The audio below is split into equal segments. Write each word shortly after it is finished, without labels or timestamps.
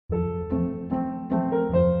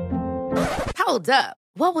Hold up.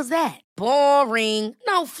 What was that? Boring.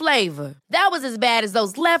 No flavor. That was as bad as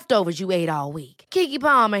those leftovers you ate all week. Keke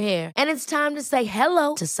Palmer here, and it's time to say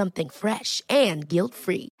hello to something fresh and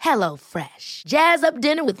guilt-free. Hello Fresh. Jazz up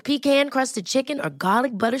dinner with pecan-crusted chicken or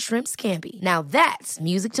garlic butter shrimp scampi. Now that's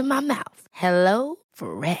music to my mouth. Hello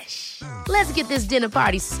Fresh. Let's get this dinner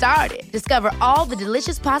party started. Discover all the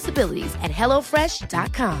delicious possibilities at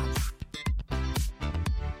hellofresh.com.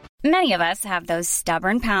 Many of us have those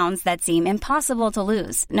stubborn pounds that seem impossible to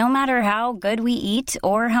lose, no matter how good we eat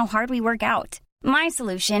or how hard we work out. My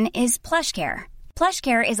solution is PlushCare.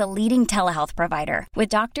 PlushCare is a leading telehealth provider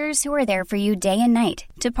with doctors who are there for you day and night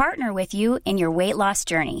to partner with you in your weight loss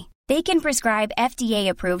journey. They can prescribe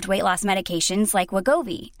FDA-approved weight loss medications like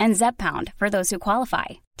Wegovy and Zepbound for those who qualify.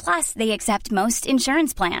 Plus, they accept most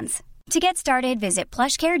insurance plans. To get started, visit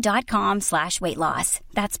plushcare.com/weightloss.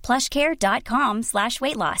 That's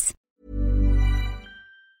plushcare.com/weightloss.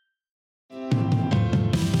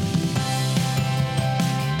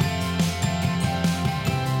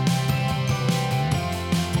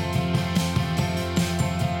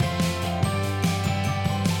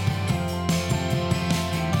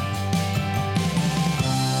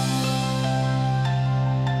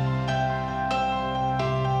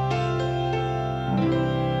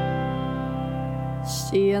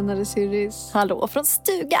 Tjenare Sirris. Hallå från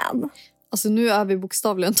stugan. Alltså nu är vi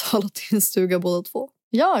bokstavligen talat i en stuga båda två.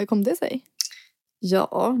 Ja, hur kom det sig?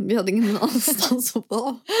 Ja, vi hade ingen annanstans att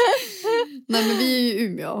vara. Nej, men vi är ju i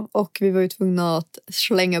Umeå och vi var ju tvungna att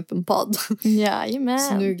slänga upp en podd. Jajamän.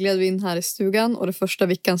 Så nu gled vi in här i stugan och det första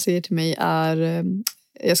Vickan säger till mig är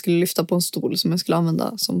jag skulle lyfta på en stol som jag skulle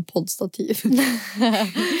använda som poddstativ.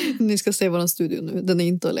 Ni ska se våran studio nu. Den är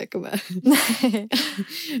inte att leka med.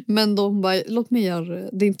 Men då hon bara, låt mig göra det.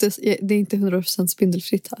 Det är inte 100%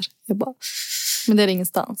 spindelfritt här. Jag bara, men det är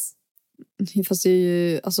ingenstans. Fast det är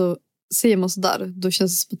ju, alltså, säger man sådär, då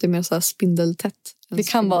känns det som att det är mer så här spindeltätt. Det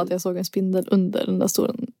kan vara att jag såg en spindel under den där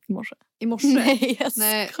stolen i morse. I morse? Nej, jag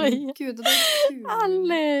skojar. Gud, det är kul.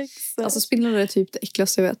 Alex! Alltså spindlar är typ det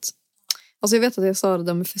äckligaste jag vet. Alltså jag vet att jag sa det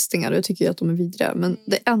där med fästingar och jag tycker att de är vidriga. Men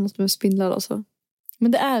det är något med spindlar alltså.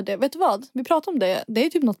 Men det är det. Vet du vad? Vi pratar om det. Det är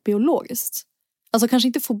typ något biologiskt. Alltså kanske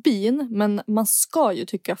inte fobin, men man ska ju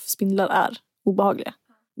tycka att spindlar är obehagliga.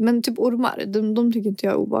 Men typ ormar, de tycker inte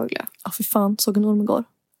jag är obehagliga. Ja, för fan. Såg en orm igår.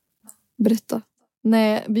 Berätta.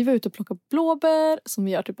 Nej, vi var ute och plockade blåbär som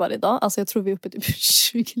vi gör typ varje dag. Alltså jag tror vi är uppe typ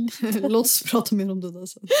 20 liter. Låt oss prata mer om det där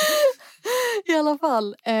sen. I alla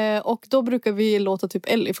fall. Och då brukar vi låta typ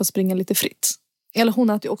Ellie få springa lite fritt. Eller hon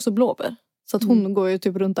äter ju också blåbär. Så att hon går ju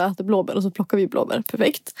typ runt och äter blåbär och så plockar vi blåbär.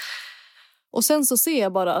 Perfekt. Och sen så ser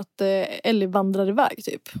jag bara att Ellie vandrar iväg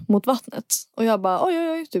typ mot vattnet. Och jag bara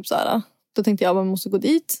oj typ så här. Då tänkte jag man måste gå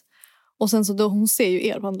dit. Och sen så då hon ser ju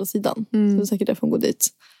er på andra sidan. Så det är säkert därför hon går dit.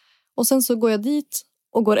 Och sen så går jag dit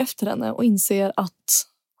och går efter henne och inser att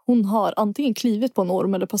hon har antingen klivit på en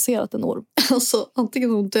orm eller passerat en orm. Alltså antingen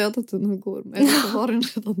har hon dödat en orm eller så var den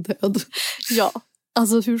redan död. Ja,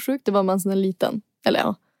 alltså hur sjukt det var man sån en liten. Eller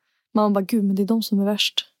ja, man bara gud men det är de som är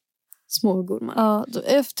värst. Små ormar. Ja,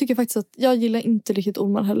 jag tycker faktiskt att jag gillar inte riktigt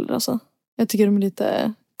ormar heller alltså. Jag tycker de är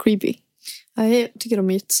lite creepy. Ja, jag tycker de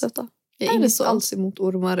är jättesöta. Jag är inte så alls emot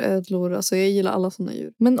ormar, ödlor. Alltså jag gillar alla såna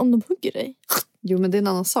djur. Men om de hugger dig? Jo, men det är en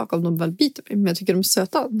annan sak om de väl biter mig. Men jag tycker de är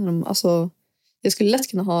söta. När de, alltså, jag skulle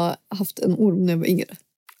lätt kunna ha haft en orm när jag var yngre.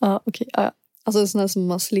 Ja, okej. Ja. Alltså en sån här som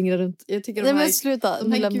man slingrar runt. Jag tycker Nej, men sluta.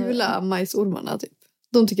 de här gula majsormarna typ.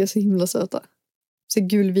 De tycker jag är så himla söta. Så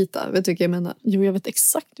gulvita, vet du vilka jag menar? Jo, jag vet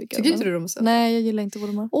exakt vilka. Tycker inte du de är söta? Nej, jag gillar inte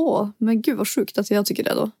ormar. Åh, men gud vad sjukt att jag tycker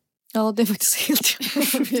det då. Ja, det är faktiskt helt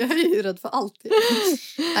sjukt. Jag är ju rädd för allt.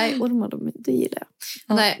 Nej, ormar, det gillar jag.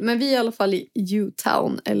 Ja. Nej, men vi är i alla fall i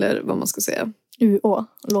U-town, eller vad man ska säga. UÅ,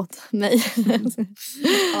 låt mig.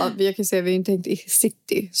 Ja, jag kan säga vi har inte tänkt i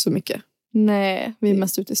city så mycket. Nej, vi är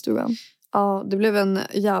mest ute i stugan. Ja, det blev en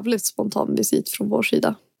jävligt spontan visit från vår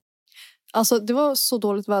sida. Alltså, det var så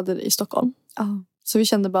dåligt väder i Stockholm. Så vi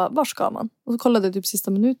kände bara, var ska man? Och så kollade jag typ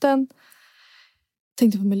sista minuten.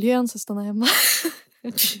 Tänkte på miljön, så stannade hemma.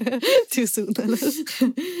 Too soon, eller?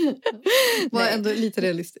 Var ändå lite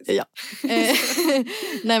realistiskt. Ja.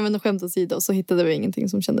 Nej, men skämt åsido så hittade vi ingenting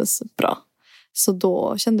som kändes bra. Så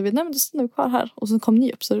då kände vi, nej men då stannar vi kvar här. Och så kom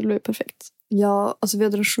ni upp så det blev perfekt. Ja, alltså vi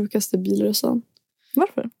hade den sjukaste bilresan.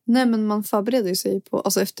 Varför? Nej, men man förbereder sig på,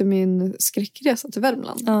 alltså efter min skräckresa till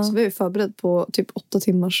Värmland. Så vi var förberedd på typ 8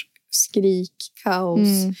 timmars skrik, kaos,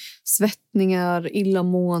 svettningar,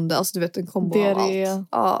 illamående. Alltså du vet, en kombo av allt.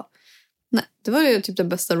 Ja. Nej, det var ju typ den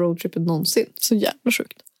bästa roadtrippen någonsin. Så jävla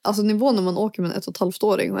sjukt. Alltså nivån när man åker med en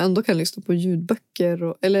 1,5-åring och ändå kan lyssna på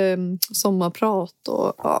ljudböcker eller sommarprat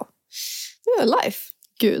och ja. Det är life.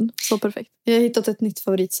 Gud, så perfekt. Jag har hittat ett nytt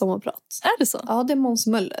favoritsommarprat. Är det så? Ja, det är Måns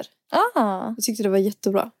Möller. Ah. Jag tyckte det var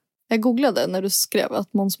jättebra. Jag googlade när du skrev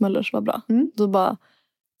att Måns Möllers var bra. Då bara,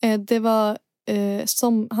 det var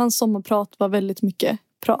hans sommarprat var väldigt mycket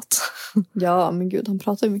prat. Ja, men gud, han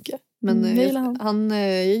pratar ju mycket. Men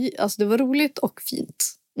alltså det var roligt och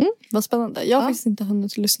fint. Vad spännande. Jag har faktiskt inte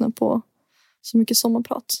hunnit lyssna på så mycket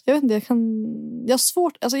sommarprat. Jag vet inte, jag har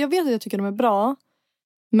svårt, alltså jag vet att jag tycker de är bra,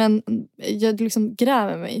 men jag liksom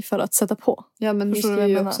gräver mig för att sätta på. Ja, men vi ska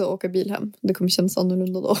ju också åka bil hem. Det kommer kännas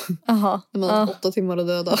annorlunda då. Aha. När man har 8 timmar att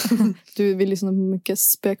döda. Du vill lyssna på mycket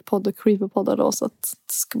spökpodd och creepypoddar då, så att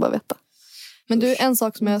du ska bara veta. Men du, en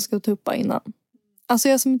sak som jag ska ta upp innan. Alltså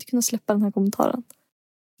jag som inte kunde släppa den här kommentaren.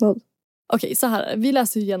 Vad? Okej, så här. Vi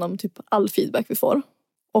läser igenom typ all feedback vi får.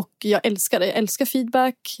 Och jag älskar det. Jag älskar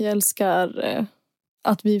feedback. Jag älskar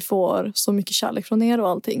att vi får så mycket kärlek från er och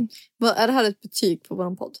allting. Är det här ett betyg på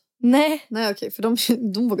våran podd? Nej. Nej, okej. För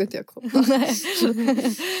de vågar inte jag kolla.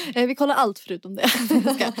 Nej. Vi kollar allt förutom det.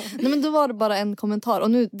 Nej, men då var det bara en kommentar.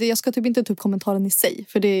 Och nu, jag ska typ inte ta upp kommentaren i sig.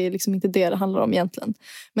 För det är liksom inte det handlar om egentligen.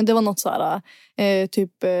 Men det var något så här.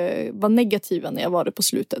 Var negativa när jag var det på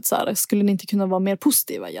slutet. Så här, skulle ni inte kunna vara mer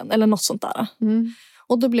positiva igen? Eller något sånt där.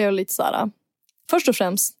 Och då blev jag lite så här. Först och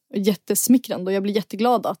främst jättesmickrande. Och jag blir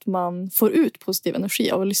jätteglad att man får ut positiv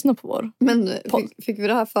energi av att lyssna på vår podd. Fick vi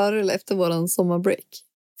det här före eller efter våran sommarbreak?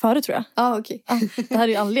 Före, tror jag. Okej. Det här är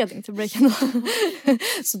ju anledning till breaken.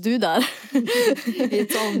 Så du där.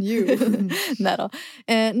 It's on you. Nej då.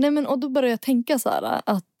 Nej, men och då började jag tänka så här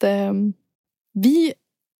att vi...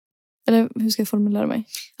 Eller hur ska jag formulera mig?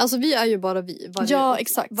 Alltså vi är ju bara vi.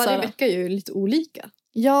 Exakt. Varje vecka är ju lite olika.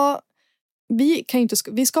 Ja,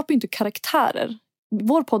 vi skapar ju inte karaktärer.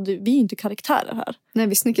 Vår podd, vi är inte karaktärer här. Nej,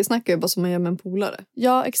 vi snackar ju bara som man gör med en polare.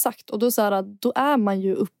 Ja, exakt. Och då, så här, då är man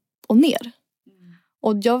ju upp och ner.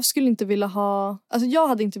 Och jag skulle inte vilja ha... Alltså jag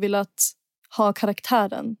hade inte velat ha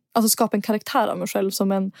karaktären... Alltså skapa en karaktär av mig själv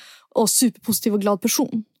som en superpositiv och glad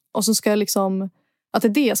person. Och så ska jag liksom... Att det är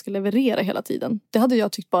det jag ska leverera hela tiden. Det hade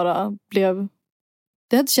jag tyckt bara blev...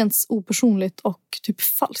 Det hade känts opersonligt och typ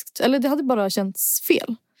falskt. Eller det hade bara känts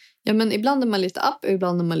fel. Ja, men ibland är man lite up och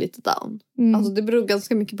ibland är man lite down. Alltså det beror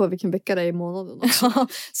ganska mycket på vilken vecka det är i månaden också. Ja,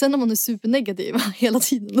 sen när man är supernegativ hela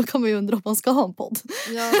tiden, då kan man ju undra om man ska ha en podd.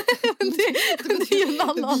 Ja, det är ju en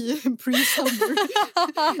annan.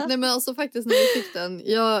 Pre-summer. Nej, men alltså faktiskt när vi fick den,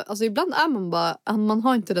 alltså ibland är man bara, man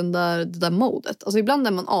har inte det där modet. Alltså ibland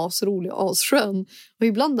är man asrolig och asskön och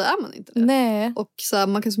ibland är man inte det. Nej. Och så här,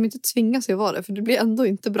 man kan som inte tvinga sig att vara det, för det blir ändå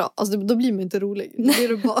inte bra. Alltså då blir man inte rolig. Då blir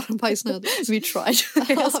det bara bajsnödig. We tried.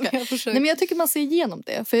 Nej, men jag tycker man ser igenom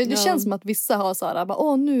det. För det känns som att vissa har så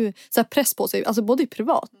här, nu så här press på sig. Alltså både i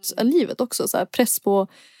privatlivet också. Så här press på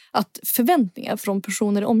att förväntningar från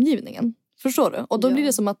personer i omgivningen. Förstår du? Och då blir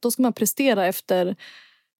det som att då ska man prestera efter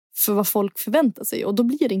för vad folk förväntar sig. Och då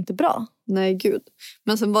blir det inte bra. Nej, gud.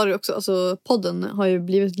 Men sen var det också, alltså podden har ju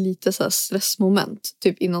blivit lite så här stressmoment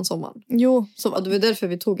typ innan sommaren. Jo, så var det. Och det var därför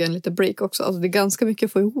vi tog en lite break också. Alltså det är ganska mycket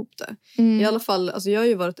att få ihop det. I alla fall, alltså jag har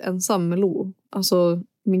ju varit ensam med Lo. Alltså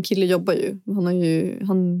min kille jobbar ju.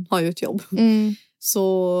 Han har ju ett jobb.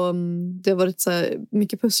 Så det har varit så här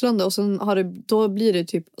mycket pusslande. Och sen då blir det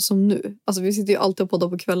typ som nu. Alltså vi sitter ju alltid och poddar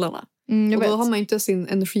på kvällarna. Och då har man inte sin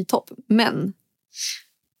energitopp. Men...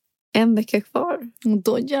 En vecka kvar.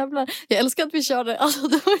 Då jävlar. Jag älskar att vi körde. Alltså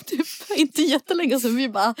det var typ inte jättelänge sedan vi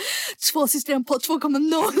bara 2 system på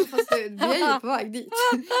 2.0. Fast vi är ju på väg dit.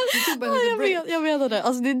 Jag vet det.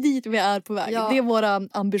 Alltså det är dit vi är på väg. Ja. Det är våra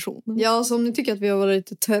ambition. Ja, så om ni tycker att vi har varit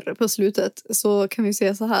lite törre på slutet så kan vi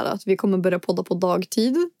säga så här att vi kommer börja podda på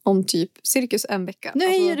dagtid om typ cirkus en vecka. Nu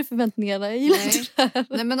höjer det förväntningarna. Jag gillar det.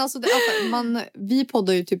 Nej, men alltså vi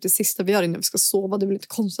poddar ju typ det sista vi gör innan vi ska sova. Det blir lite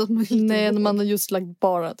konstigt att man inte... Nej, när man har just lagt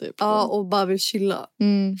bara typ. Ja, och bara vill chilla.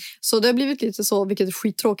 Så det har blivit lite så, vilket är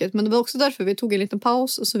skittråkigt. Men det var också därför vi tog en liten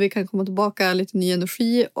paus så vi kan komma tillbaka lite ny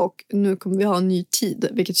energi. Och nu kommer vi ha en ny tid,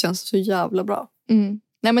 vilket känns så jävla bra.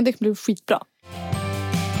 Nej, men det blir skitbra.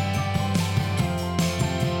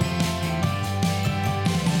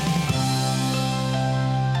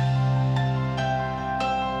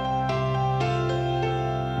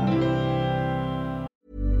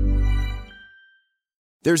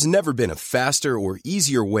 There's never been a faster or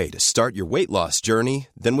easier way to start your weight loss journey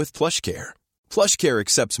than with PlushCare. PlushCare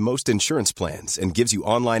accepts most insurance plans and gives you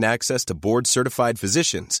online access to board-certified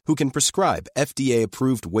physicians who can prescribe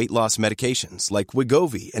FDA-approved weight loss medications like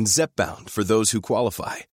Wegovy and Zepbound for those who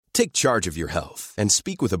qualify. Take charge of your health and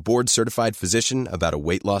speak with a board-certified physician about a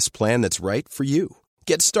weight loss plan that's right for you.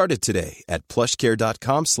 Get started today at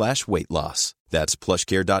plushcare.com/weightloss. That's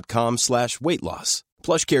plushcare.com/weightloss.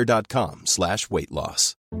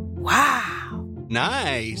 plushcare.com/weightloss. Wow.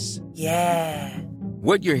 Nice. Yeah.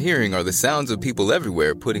 What you're hearing are the sounds of people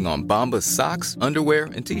everywhere putting on Bombas socks, underwear,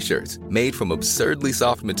 and T-shirts made from absurdly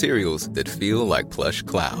soft materials that feel like plush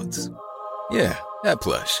clouds. Yeah, that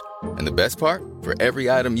plush. And the best part? For every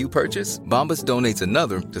item you purchase, Bombas donates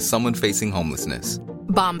another to someone facing homelessness.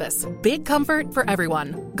 Bombas. Big comfort for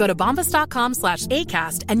everyone. Go to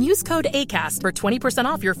bombas.com/ACAST and use code ACAST for 20%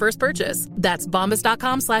 off your first purchase. That's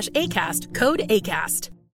bombas.com/ACAST. Code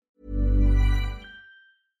ACAST.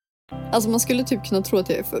 Alltså man skulle typ kunna tro att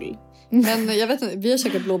jag är full. Men jag vet inte, vi har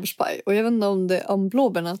käkat blåbärspaj. Och jag vet inte om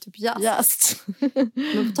blåbärna typ jäst.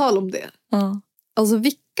 Men på tal om det. Alltså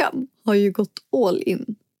Vickan har ju gått all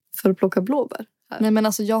in för att plocka blåbär här. Nej men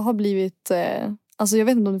alltså jag har blivit... Alltså jag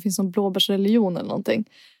vet inte om det finns någon blåbärsreligion eller någonting.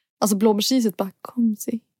 Alltså blåbärsriset bara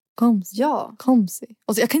komsi. Ja. Komsi.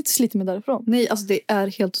 Alltså jag kan inte slita mig därifrån. Nej, alltså det är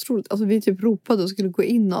helt otroligt. Alltså vi typ ropade och skulle gå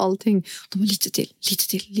in och allting. De var lite till.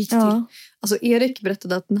 Alltså Erik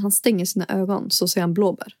berättade att när han stänger sina ögon så ser han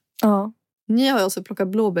blåbär. Ja. Ni har alltså plockat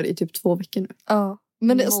blåbär i typ 2 veckor nu. Ja.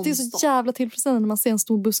 Men det är så jävla tillfredsställande när man ser en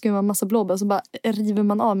stor buske med en massa blåbär så bara river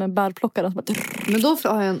man av med en bärplockare. Bara... Men då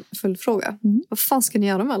har jag en följdfråga. Vad fan ska ni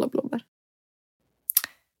göra med alla blåbär?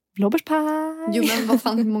 Blåbärspaj. Jo men vad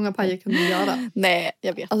fan, hur många pajer kan du göra? Nej,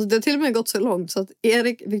 jag vet. Alltså det har till och med gått så långt så att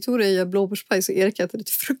Victoria gör blåbärspaj så Erik äter det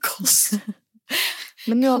till frukost.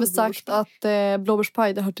 Men nu har vi sagt att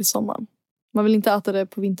blåbärspaj det hör till sommaren. Man vill inte äta det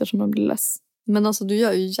på vinter som man blir less. Men alltså du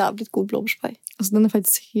gör ju jävligt god blåbärspaj. Alltså den är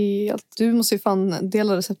faktiskt helt... Du måste ju fan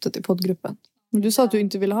dela receptet i poddgruppen. Men du sa att du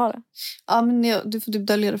inte ville ha det. Ja men du får typ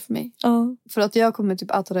dölja det för mig. Ja. För att jag kommer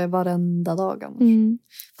typ äta det varenda dag annars.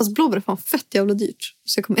 Fast blåbär är fan fett jävla dyrt.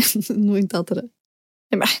 Så jag kommer nog inte äta det.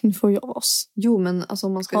 Nej men nu får jag av oss. Jo men alltså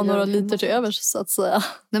om man ska ha göra några liter till övers så att säga.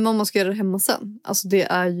 Nej men om man ska göra det hemma sen. Alltså det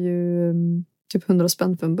är ju typ 100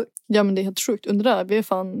 spänn för en burk. Ja men det är helt sjukt. Undrar vi är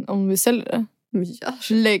fan om vi säljer det. Ja.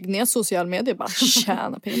 Lägg ner social media bara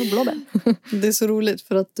tjäna pengar på blåbär. Det är så roligt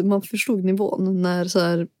för att man förstod nivån när så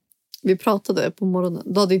här, vi pratade på morgonen.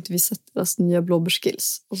 Då hade inte vi sett deras nya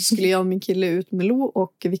blåbärskills. Och så skulle jag och min kille ut med Lo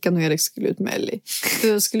och Vickan och Erik skulle ut med Ellie.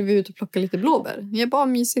 Då skulle vi ut och plocka lite blåbär. Jag bara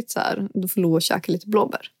mysigt så här. Då får Lo och käka lite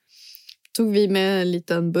blåbär. Tog vi med en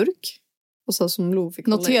liten burk. Och så som Lo fick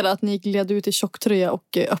notera att ni gled ut i tjocktröja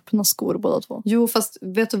och öppna skor båda två. Jo, fast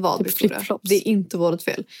vet du vad? Typ det är inte vårt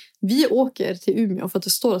fel. Vi åker till Umeå för att det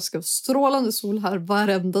står att det ska vara strålande sol här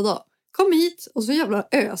varenda dag. Kom hit och så jävla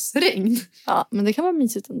ösregn. Ja, men det kan vara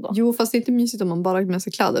mysigt ändå. Jo, fast det är inte mysigt om man bara har med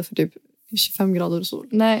sig kläder för typ 25 grader och sol.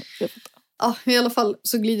 Nej, jag vet inte. Ja, i alla fall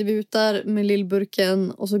så glider vi ut där med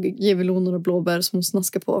lillburken och så ger vi Lo några blåbär som hon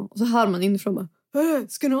snaskar på. Och så hör man inifrån bara,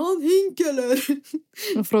 ska ni ha en hink eller?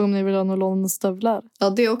 Jag frågar om ni vill ha några lånade stövlar. Ja,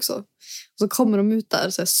 det också. Och så kommer de ut där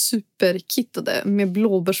så här superkittade med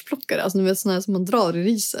blåbärsplockare. Alltså ni vet sådana här som man drar i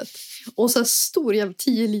riset. Och så här stor jävla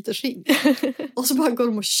 10 liters hink. Och så bara går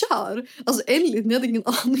de och kör. Alltså Ellie, ni hade ingen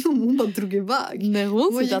aning om hon bara drog iväg. Nej,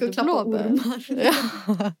 hon gick och klappade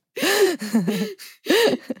ormar.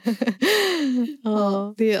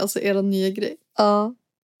 Ja, det är alltså era nya grej. Ja.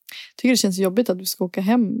 Tycker det känns jobbigt att vi ska åka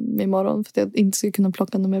hem imorgon för att jag inte ska kunna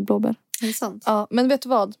plocka några mer blåbär. Det är sant. Ja, men vet du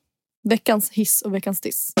vad? Veckans hiss och veckans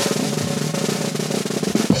diss.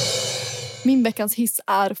 Min veckans hiss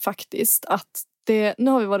är faktiskt att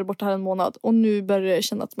nu har vi varit borta här en månad och nu börjar jag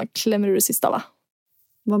känna att man klämmer ur det sista, va?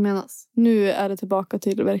 Vad menas? Nu är det tillbaka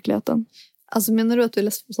till verkligheten. Alltså menar du att du är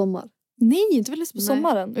less på sommar? Nej, inte väl less på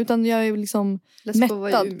sommaren. Utan jag är liksom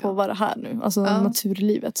mättad på att vara här nu. Alltså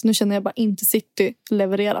naturlivet. Nu känner jag bara inte city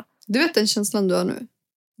leverera. Du vet den känslan du har nu?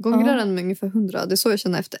 Gångrar den med ungefär 100. Det är så jag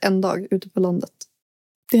känner efter en dag ute på landet.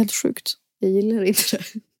 Det är helt sjukt. Jag gillar inte det.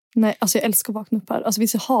 Nej, alltså jag älskar att vakna upp här. Alltså vi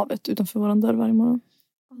ser havet utanför våran dörr varje morgon.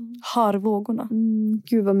 Hör vågorna.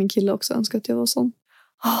 Gud vad min kille också önskar att jag var sån.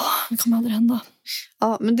 Det kommer aldrig hända.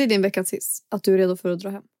 Ja, men det är din veckans hiss. Att du är redo för att dra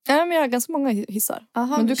hem. Ja, men jag har ganska många hissar.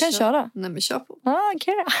 Aha, men du kan köra. Nej, men kör på.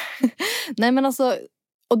 Okay. Nej, men alltså...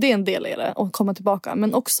 Och det är en del i det. Att komma tillbaka.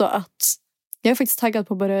 Men också att... Jag är faktiskt taggad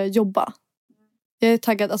på att börja jobba. Jag är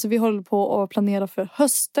taggad. Alltså vi håller på att planera för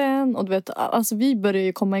hösten. Och du vet, alltså vi börjar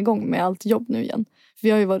ju komma igång med allt jobb nu igen. För vi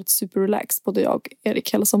har ju varit super relaxed. Både jag och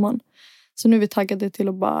Erik hela sommaren. Så nu är vi taggade till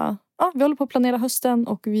att bara... Ja, vi håller på att planera hösten.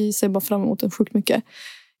 Och vi ser bara fram emot den sjukt mycket.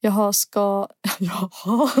 Jag ska...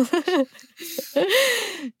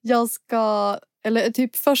 Eller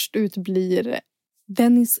typ först ut blir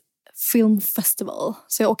Venice Film Festival.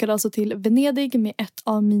 Så jag åker alltså till Venedig med ett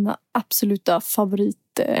av mina absoluta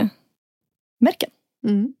favoritmärken.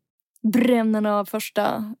 Bränner av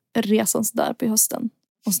första resan där på hösten.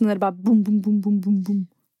 Och sen är det bara boom, boom, boom, boom, boom, boom.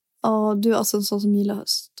 Ja, du är alltså en sån som gillar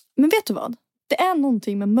höst. Men vet du vad? Det är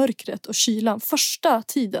någonting med mörkret och kylan. Första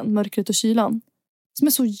tiden, mörkret och kylan. Som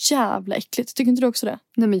är så jävla äckligt. Tycker inte du också det?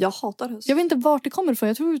 Nej, men jag hatar höst. Jag vet inte vart det kommer ifrån.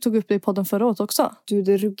 Jag tror vi tog upp det i podden förra året också. Du,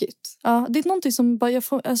 det är ruggigt. Ja, det är någonting som bara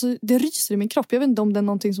det ryser i min kropp. Jag vet inte om det är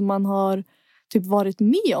någonting som man har typ varit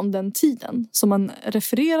med om den tiden. Som man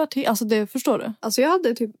refererar till. Alltså det, förstår du? Alltså jag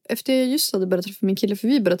hade typ, efter jag just hade börjat träffa min kille, för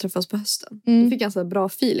vi började träffas på hösten. Då fick jag en så här bra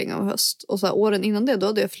feeling av höst. Och så här, åren innan det, då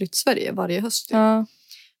hade jag flytt Sverige varje höst. Typ. Ja.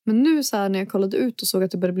 Men nu så här, när jag kollade ut och såg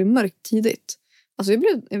att det började bli mörkt tidigt. Alltså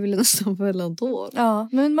jag ville nästan fälla en tår. Ja,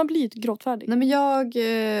 men man blir gråtfärdig. Nej, men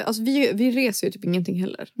alltså vi reser ju typ ingenting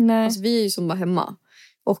heller. Nej. Alltså vi är ju som bara hemma.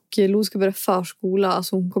 Och Lo ska börja förskola.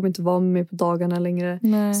 Alltså hon kommer inte vara med mig på dagarna längre.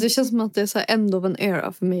 Nej. Så det känns som att det är så här end of an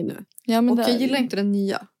era för mig nu. Ja, men och jag gillar inte den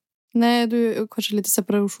nya. Nej, du är kanske lite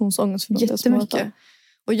separationsångest för något. Jättemycket.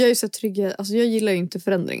 Och jag är så trygg. Alltså jag gillar ju inte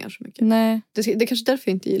förändringar så mycket. Nej. Det är kanske därför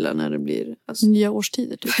jag inte gillar när det blir... Alltså... nya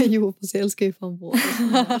årstider typ. Jo, fast jag älskar ju fan vår.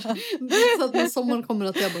 Så att när sommaren kommer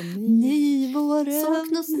att jag bara... Nej, våren.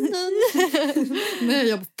 Saknas snön. Nej,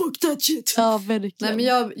 jag bara fuck that shit. Ja, verkligen. Nej, men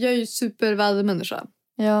jag är ju supervädermänniska.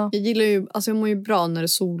 Ja. Jag gillar ju... Alltså jag mår ju bra när det är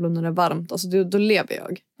sol och när det är varmt. Alltså då lever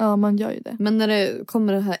jag. Ja, man gör ju det. Men när det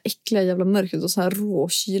kommer det här äckliga jävla mörkret och så här rå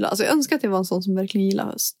kyla. Alltså jag önskar att jag var en sån som verkligen gillar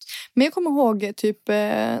höst. Men jag kommer ihåg typ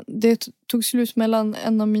det tog slut mellan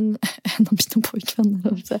en av mina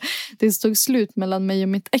pojkvänner. Det tog slut mellan mig och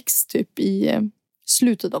mitt ex typ i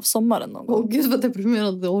slutet av sommaren någon gång. Åh gud vad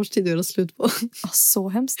deprimerande årstid att göra slut på. Så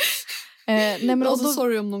hemskt. Nej, men alltså,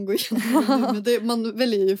 sorry om någon går igenom det, man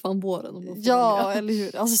väljer ju fan våren. Om man ja, eller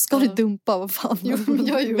hur? Alltså ska du dumpa, vad fan? Jo, men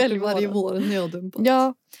jag är ju varje vår när jag dumpar.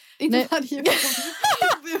 Ja. Inte varje vår.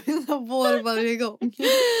 Jag menar vår varje gång.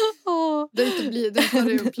 Det inte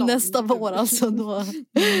blir plan. Nästa vår alltså då.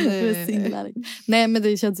 Nej, men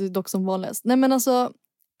det känns ju dock som vanligast. Nej, men alltså,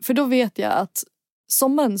 för då vet jag att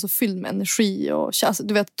sommaren är så fylld med energi och alltså,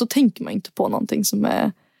 du vet, då tänker man inte på någonting som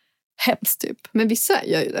är hemskt typ. Men vissa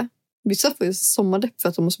gör ju det. Vissa får ju sommardepp för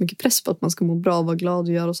att de har så mycket press på att man ska må bra och vara glad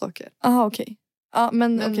och göra saker. Aha, okej. Ja,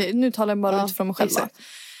 men okej, nu talar jag bara utifrån mig själv.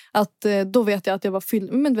 Att då vet jag att jag var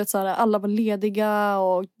fylld. Men du vet så här, alla var lediga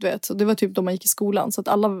och du vet, det var typ då man gick i skolan. Så att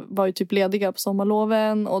alla var ju typ lediga på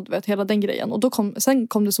sommarloven och du vet hela den grejen. Och då sen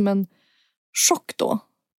kom det som en chock då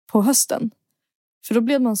på hösten. För då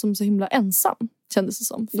blev man som så himla ensam, kändes det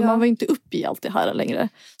som. För man var inte uppe i allt det här längre.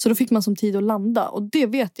 Så då fick man som tid att landa. Och det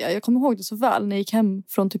vet jag. Jag kommer ihåg det så väl när jag gick hem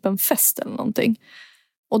från typ en fest eller någonting.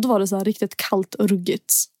 Och då var det så här riktigt kallt och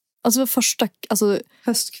ruggigt. Alltså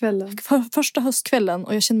höstkvällen. Första höstkvällen.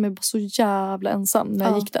 Och jag kände mig bara så jävla ensam när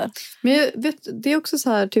jag gick där. Men jag vet, det är också så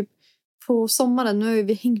här typ på sommaren, nu har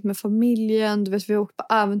vi hängt med familjen. Du vet, vi har åkt på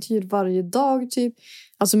äventyr varje dag typ.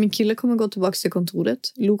 Alltså min kille kommer gå tillbaka till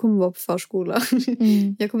kontoret. Lo kommer vara på förskola.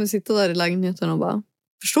 Jag kommer sitta där i lägenheten och bara,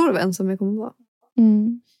 förstår du vad ensam jag kommer vara?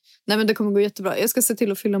 Nej, men det kommer gå jättebra. Jag ska se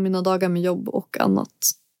till att fylla mina dagar med jobb och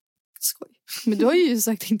annat. Skoj. Men du har ju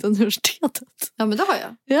sagt inte universitetet. Ja, men det har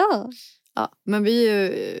jag. Ja, men vi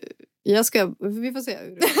får se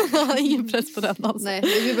hur det ingen press på den alltså. Nej,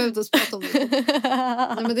 vi behöver inte prata om det.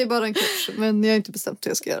 Nej, men det är bara en kurs. Men jag har inte bestämt hur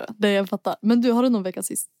jag ska göra. Det jag fattar. Men du, har du någon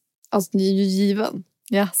veckans hiss? Alltså, det är ju given.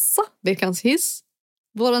 Jaså? Veckans hiss.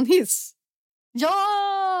 Våran hiss.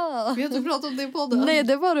 Ja! Vi har inte pratat om det i podden. Nej,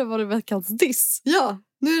 det var veckans diss. Ja,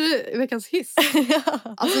 nu är det veckans hiss.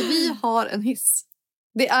 Alltså, vi har en hiss.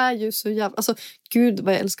 Det är ju så jävla... Alltså, gud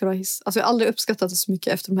vad jag älskar att ha hiss. Alltså, jag har aldrig uppskattat det så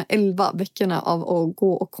mycket efter de här 11 veckorna av att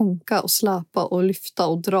gå och konka och släpa och lyfta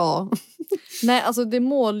och dra. Nej, alltså det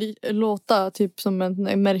må låta typ som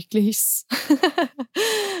en märklig hiss.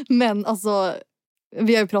 Men alltså,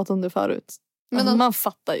 vi har ju pratat om det förut. Alltså, man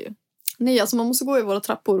fattar ju. Nej, alltså man måste gå i våra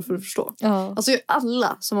trappor för att förstå. Ja. Alltså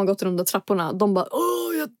alla som har gått i de där trapporna, de bara,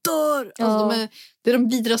 åh jag dör! Alltså, det är de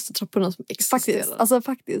vidraste trapporna som existerar.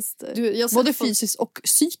 Faktiskt. Både fysiskt och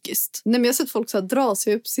psykiskt. Nej, men jag har sett folk så här dra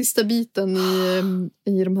sig upp sista biten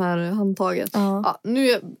i de här handtagen. Ja,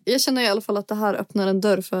 jag känner i alla fall att det här öppnar en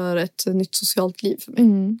dörr för ett nytt socialt liv för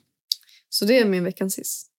mig. Så det är min veckans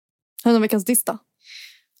hiss. Har du någon veckans diss då?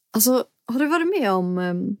 Alltså, har du varit med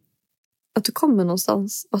om... att du kommer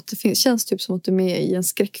någonstans och att det känns typ som att du är med i en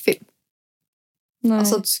skräckfilm? Nej.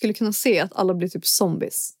 Alltså att du skulle kunna se att alla blir typ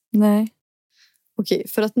zombies. Nej. Okej,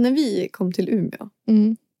 för att när vi kom till Umeå.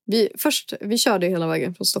 Vi körde hela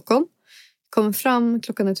vägen från Stockholm. Kommer fram,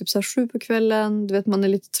 klockan är typ så här 7 på kvällen. Du vet, man är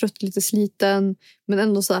lite trött, lite sliten. Men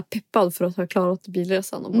ändå så här peppad för att ha klarat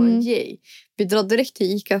bilresan. Och bara yay. Vi drar direkt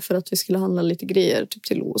till Ica för att vi skulle handla lite grejer typ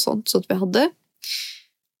till Lo och sånt. Så att vi hade...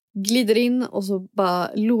 Glider in och så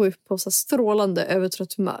bara Lo upp på så strålande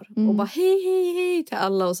övertrött humör. Och bara hej till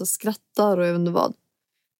alla och så skrattar och jag vet inte vad.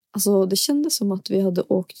 Alltså det kändes som att vi hade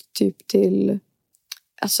åkt typ till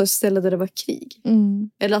alltså ett ställe där det var krig.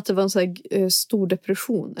 Eller att det var en så här, stor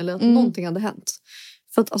depression. Eller att någonting hade hänt.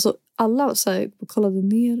 För att alltså, alla så här, kollade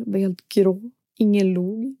ner, var helt grå. Ingen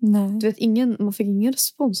log. Nej. Du vet, man fick ingen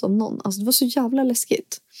respons av någon. Alltså det var så jävla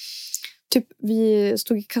läskigt. Typ vi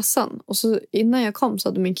stod i kassan. Och så innan jag kom så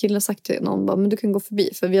hade min kille sagt till någon. Men du kan gå förbi.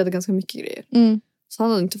 För vi hade ganska mycket grejer. Så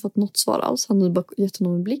han hade inte fått något svar alls. Han hade bara gett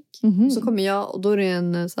honom en blick. Och så kommer jag och då är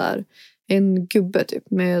det en gubbe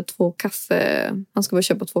typ med 2 kaffe. Han ska bara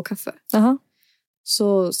köpa 2 kaffe.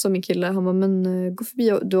 Så min kille, han bara, men gå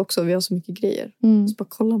förbi du också, vi har så mycket grejer. Så bara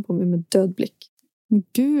kollar han på mig med död blick. Men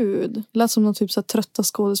gud, lät som någon typ så här trötta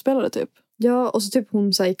skådespelare typ. Ja, och så typ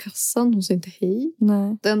hon sa i kassan, hon sa inte hej.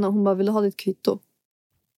 Nej. Hon bara, vill du ha ditt kvitto?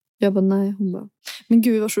 Jag bara, nej. Hon bara, men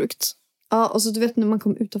gud vad sjukt. Ja, och så du vet när man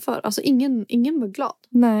kom utanför, alltså ingen var glad.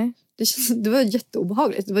 Nej. Det var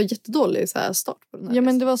jätteobehagligt. Det var jättedålig så här start på den här. Ja,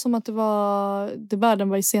 men det var som att världen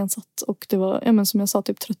var iscensatt och det var, ja men som jag sa,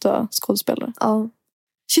 typ trötta skådespelare. Ja.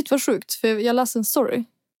 Shit vad sjukt, för jag läste en story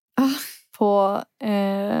på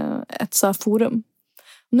ett så här forum.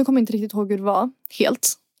 Nu kommer jag inte riktigt ihåg hur det var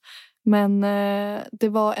helt. Men det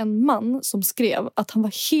var en man som skrev att han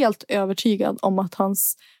var helt övertygad om att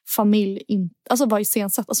hans familj alltså var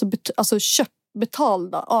iscensatt. Alltså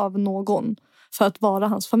betalda av någon för att vara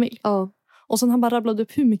hans familj. Ja. Och sen han bara rabblade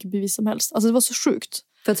upp hur mycket bevis som helst. Alltså det var så sjukt.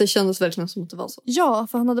 För att det kändes verkligen som att det var så. Ja,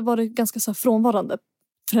 för han hade varit ganska så här frånvarande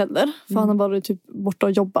förälder. För han hade varit typ borta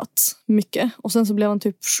och jobbat mycket. Och sen så blev han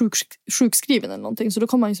typ sjukskriven eller någonting. Så då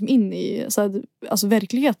kom han liksom in i så här, alltså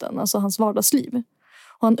verkligheten. Alltså hans vardagsliv.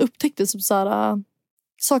 Och han upptäckte som så här,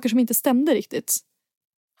 saker som inte stämde riktigt.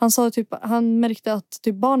 Han sa typ, han märkte att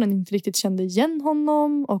typ barnen inte riktigt kände igen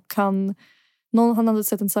honom. Och han hade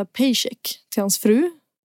sett en så här paycheck till hans fru.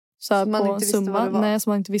 Så här, på en summa. Nej,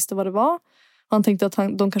 som han inte visste vad det var. Och han tänkte att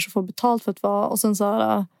de kanske får betalt för att vara. Och sen så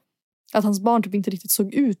här, att hans barn typ inte riktigt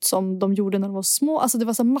såg ut som de gjorde när de var små. Alltså det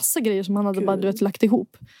var så massa grejer som han hade bara, du vet, lagt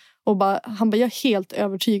ihop. Och han bara, jag är helt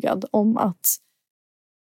övertygad om att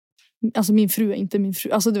alltså min fru är inte min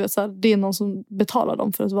fru. Alltså du vet så här, det är någon som betalar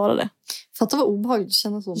dem för att vara det. Fatta vad obehagligt att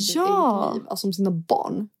känna så om sitt eget liv. Alltså om sina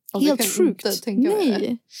barn. Alltså, helt sjukt.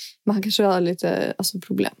 Nej. Men han kanske har lite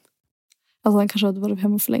problem. Alltså han kanske hade varit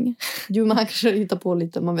hemma för länge. Jo, men han kanske hittar på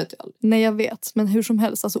lite, man vet ju aldrig. Nej, jag vet. Men hur som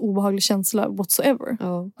helst, alltså obehaglig känsla whatsoever.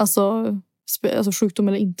 Ja. Alltså sjukdom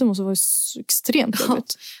eller inte måste vara extremt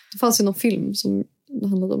jobbigt. Det fanns ju någon film som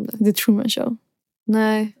handlade om det. The Truman Show.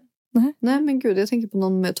 Nej, men gud, jag tänker på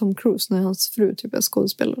någon med Tom Cruise när hans fru typ är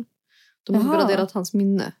skådespelare. De har raderat hans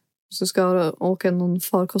minne. Så ska åka någon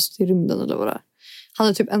farkost i rymden eller vad det är. Han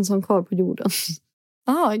är typ ensam kvar på jorden.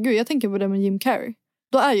 Gud, jag tänker på det med Jim Carrey.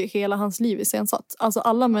 Då är ju hela hans liv iscensatt. Alltså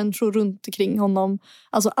alla människor runt omkring honom.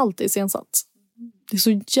 Alltså allt är iscensatt. Det är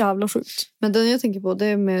så jävla sjukt. Men den jag tänker på, det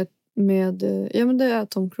är med ja men det är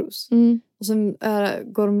Tom Cruise. Och sen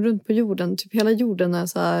går de runt på jorden. Typ hela jorden är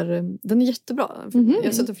så här, den är jättebra. Jag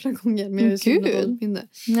har sett det flera gånger, men jag är så dåligt minne.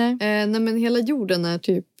 Nej, men hela jorden är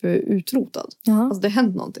typ utrotad. Alltså det har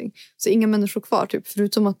hänt någonting. Så inga människor kvar typ,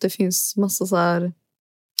 förutom att det finns massa så här.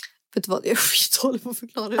 Vet du vad, jag är skitdålig på att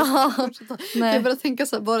förklara det. Jag började tänka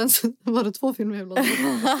så här, var det 2 filmer jag blandade.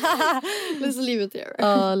 Let's leave it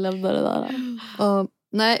there. Lämna det där.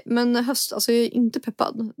 Nej, men höst, alltså jag är inte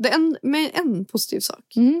peppad. Det är en positiv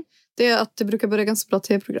sak. Det är att det brukar börja ganska bra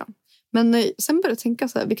tv-program. Men sen börjar jag tänka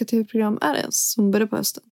så här, vilka tv-program är det ens som börjar på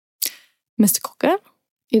hösten? Mästerkockar.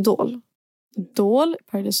 Idol,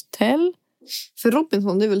 Paradise Hotel. För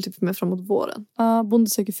Robinson, det är väl typ med framåt våren. Bonde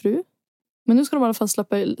söker fru. Men nu ska de i alla fall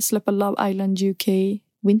släppa Love Island UK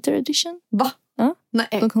Winter Edition. Va? Ja. Nej.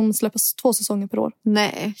 De kommer släppas 2 säsonger per år.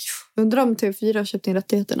 Nej. Undrar om TV4 har köpt in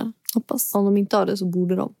rättigheterna. Hoppas. Om de inte har det så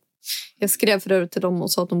borde de. Jag skrev för övrigt till dem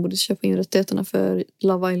och sa att de borde köpa in rättigheterna för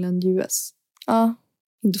Love Island US. Ja.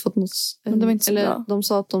 Inte fått något. Men det var inte så bra. De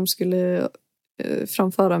sa att de skulle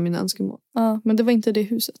framföra mina önskemål. Ja, men det var inte det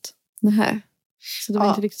huset. Nej. Så det var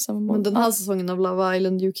inte riktigt samma mål. Men den här säsongen av Love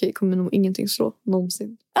Island UK kommer nog ingenting slå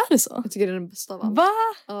någonsin. Är det så? Jag tycker det är den bästa av allt. Va?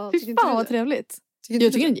 Ja, fy fan vad trevligt. Jag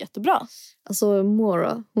tycker den är jättebra. Alltså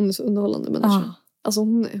Maura, hon är så underhållande människa. Alltså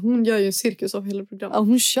hon gör ju en cirkus av hela programmet. Ja,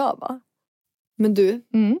 hon kör va? Men du,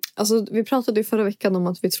 alltså vi pratade ju förra veckan om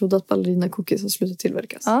att vi trodde att ballerina cookies har slutat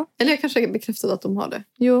tillverkas. Ja. Eller jag kanske bekräftade att de har det.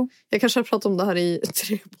 Jo. Jag kanske har pratat om det här i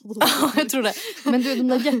 3 poddar. Ja, jag tror det. Men du, de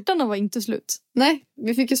där hjärtarna var inte slut. Nej,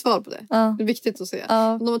 vi fick ju svar på det. Ja. Det är viktigt att se.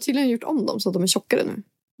 Ja. De har tydligen gjort om dem så att de är tjockare nu.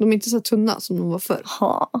 De är inte så tunna som de var förr.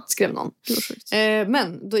 Skrev någon. Det var sjukt.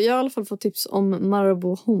 Men då, jag har i alla fall fått tips om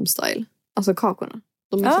Marabou Homestyle. Alltså kakorna.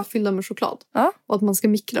 De är så fyllda med choklad. Ja. Och att man ska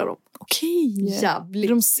mikra dem. Okej. Jävligt. Är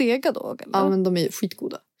de sega då? Eller? Ja, men de är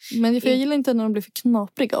skitgoda. Men för jag gillar inte när de blir för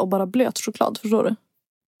knapriga och bara blöt choklad, förstår du?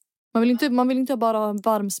 Man vill inte bara ha en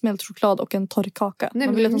varm smält choklad och en torr kaka. Nej,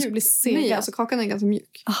 man vill att de ska bli sega. Nej, alltså kakan är ganska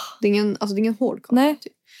mjuk. Det är ingen hård kaka. Nej.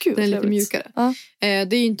 Typ. Gud, den är lite mjukare.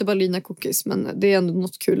 Det är ju inte Berliner cookies, men det är ändå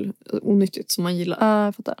något kul, onyttigt som man gillar.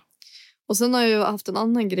 Jag fattar. Och sen har jag haft en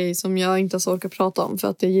annan grej som jag inte ens orkar prata om för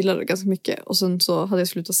att jag gillar det ganska mycket. Och sen så hade jag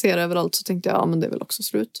slutat se det överallt, så tänkte jag, men det är väl också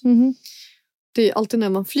slut. Mm-hmm. Det är alltid när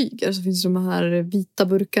man flyger så finns de här vita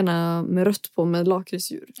burkarna med rött på med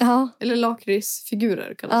lakritsdjur. Ja. Eller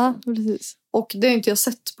lakritsfigurer kallas det. Ja, precis. Och det har inte jag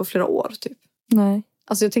sett på flera år typ. Nej.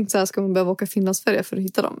 Alltså jag tänkte så här, ska man behöva åka Finlandsfärja för att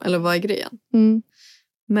hitta dem? Eller vad är grejen? Mm.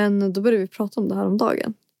 Men då började vi prata om det här om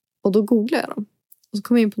dagen. Och då googlade jag dem. Och så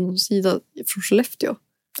kom jag in på någon sida från Skellefteå.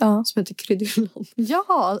 Ja. Som heter Kryddhyllan.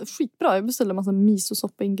 Ja, skitbra. Jag beställde en massa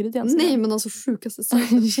misosoppa-ingredienser. Nej, men alltså sjukaste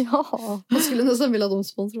sättet. Ja. Man skulle nästan vilja att de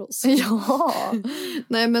sponsrar oss. Ja.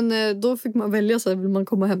 Nej, men då fick man välja så här, vill man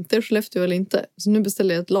komma hem till Skellefteå eller inte. Så nu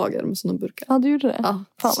beställde jag ett lager med sådana burkar. Ja, du gjorde det. Ja,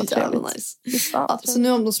 fan vad trevligt. Nice. Ja, så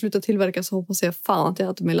nu om de slutar tillverka så hoppas jag fan att jag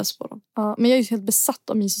hade med på dem. Ja, men jag är ju helt besatt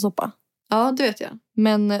av misosoppa. Ja, det vet jag.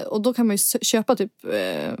 Men, och då kan man ju köpa typ,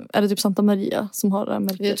 är det typ Santa Maria som har det här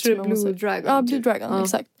märket? Jag tror det är Blue Dragon. Ja, Blue Dragon,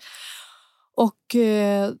 exakt. Och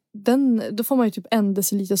då får man ju typ 1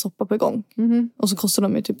 deciliter soppa per gång. Mm-hmm. Och så kostar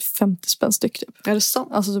de ju typ 50 spänn styck typ. Är det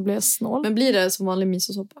sant? Alltså så blir jag snål. Men blir det som vanlig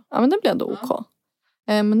misosoppa? Ja, men det blir ändå OK.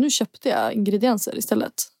 Men nu köpte jag ingredienser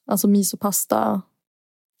istället. Alltså misopasta,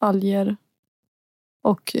 alger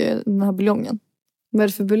och den här buljongen. Vad är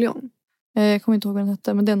det för buljong? Jag kommer inte ihåg vad den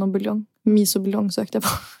hette, men det är någon buljong. Misobuljong sökte jag på.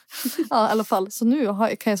 Ja, i alla fall. Så nu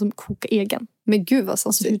kan jag som koka egen. Men gud vad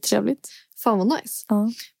alltså, hur trevligt. Fan vad nice.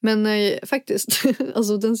 Ja. Men faktiskt,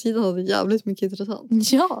 alltså den sidan hade jävligt mycket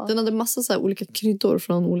intressant. Ja. Den hade massa så här olika kryddor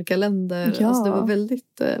från olika länder. Ja. Alltså det var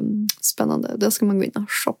väldigt spännande. Där ska man gå in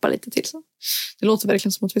och shoppa lite till. Så. Det låter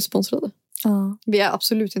verkligen som att vi är sponsrade. Ja. Vi är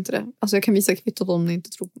absolut inte det. Alltså jag kan visa kvittot om ni inte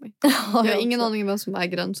tror på mig. Ja, jag har ingen aning om vem som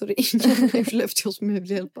äger den. Så det är ingen i Skellefteå som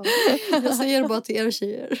vill hjälpa. Jag säger bara till er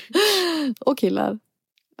tjejer. Och killar.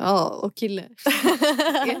 Ja, och kille.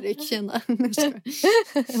 Erik, tjena.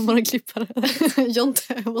 Våra klippare.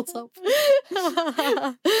 Jonte, what's up?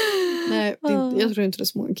 Nej, jag tror inte det är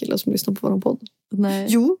så många killar som lyssnar på vår podd. Nej.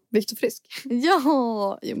 Jo, Viktor Frisk.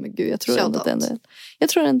 Ja, jo men gud, jag tror ändå att det är en del. Jag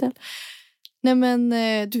tror det är en del. Nej men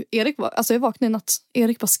du, Erik alltså jag vaknade i natt.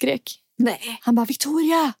 Erik bara skrek. Nej. Han bara,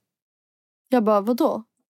 Victoria! Jag bara, vadå?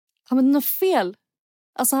 Han bara, det är något fel.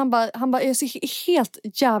 Alltså han bara, jag ser helt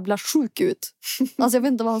jävla sjuk ut. Alltså jag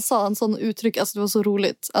vet inte vad han sa, en sån uttryck, alltså det var så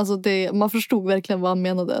roligt. Alltså man förstod verkligen vad han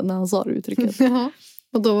menade när han sa det uttrycket.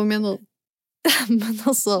 Och då vad menar du? Men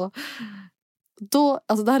alltså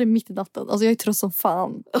det här är mitt i natten. Alltså jag är trött som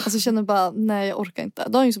fan. Alltså jag känner bara, nej jag orkar inte.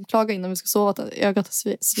 Då har han ju klagat innan vi ska sova att ögat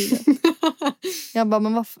är svider. Jag bara,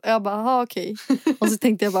 men varför? Jag bara, okej. Och så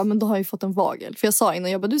tänkte jag bara, men då har jag ju fått en vagel. För jag sa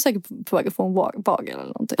innan, jag bara, du är säkert på väg att få en vagel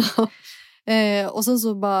eller någonting. Och sen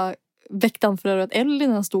så bara väckte han för övrigt Ellie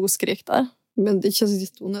när han stod och skrek där. Men det känns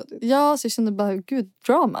jätteonödigt. Ja, så jag kände bara, gud,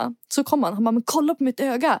 drama. Så kom han bara, men kolla på mitt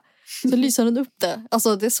öga. Så lyser han upp det.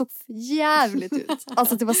 Alltså det såg jävligt ut.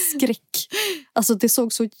 Alltså det var skräck. Alltså det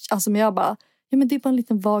såg så, alltså men jag bara, ja men det är bara en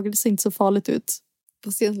liten vagel, det ser inte så farligt ut.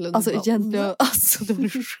 Fast egentligen, alltså egentligen, alltså det var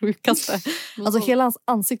det sjukaste. Alltså hela hans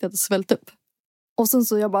ansikte hade svällt upp. Och sen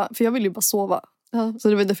så jag bara, för jag ville ju bara sova. Ja. Så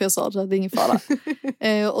det var därför jag sa att det är ingen fara.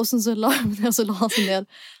 Och sen så la han sig ner.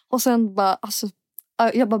 Och sen bara, alltså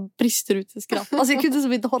jag bara brister ut i skratt. Alltså jag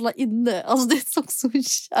kunde inte hålla inne. Alltså det såg så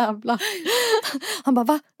jävla. Han bara,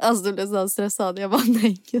 va? Alltså det blev så stressad. Jag bara,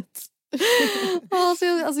 nej gud.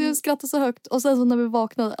 Alltså jag skrattade så högt. Och sen så när vi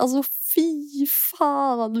vaknade, alltså fy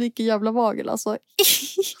fan vilken jävla vagel. Alltså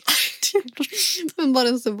men bara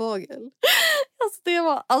en så vagel.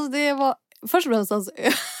 Alltså det var först och främst alltså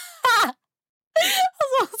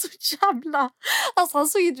så jävla. Alltså han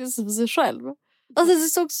såg inte ut som sig själv. Alltså det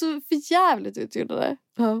såg så för jävligt ut, gjorde det.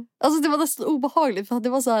 Ja. Alltså det var nästan obehagligt. För det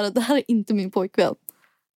var så här, det här är inte min pojkvän.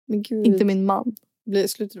 Men gud. Inte min man.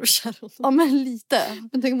 Slutar du kär honom? Ja men lite.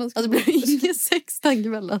 Men tänk om man skulle... Alltså det blev ingen sex den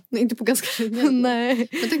kvällen. Nej, inte på ganska länge. Nej.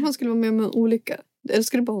 Men tänk om man skulle vara med om en olycka.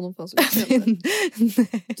 Älskar du bara honom för hans utseende?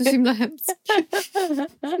 Nej. Du är så himla hemskt.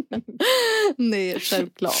 Nej,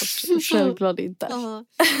 självklart inte.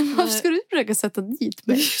 Varför ska du försöka sätta dit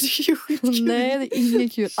mig? Det är ju skitkul. Nej, det är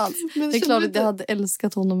inget kul alls. Men det är klart att jag hade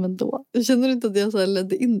älskat honom ändå. Känner du inte att jag så här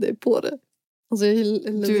ledde in dig på det? Alltså jag ledde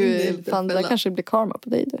in dig i fan, det kanske blir karma på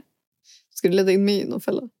dig du. Ska du leda in mig i någon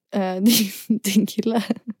fälla? Din kille.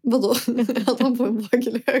 Vadå? Att han får en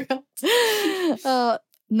vagel i ögat?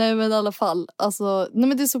 Nej men i alla fall. Alltså, nej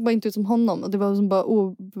men det såg bara inte ut som honom. Det var som bara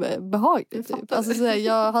obehagligt. Typ. Alltså, så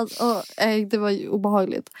här, det var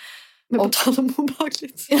obehagligt. Men på tal om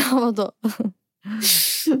obehagligt. Ja, vadå?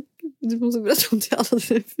 Du måste berätta om till alla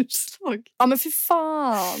dina utslag. Ja men för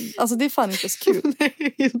fan. Alltså det är fan inte så kul. Nej,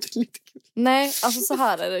 det är inte lite kul. Nej, alltså så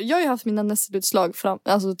här är det. Jag har ju haft mina nässelutslag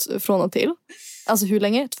från och till. Alltså hur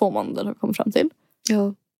länge? 2 månader har jag kommit fram till.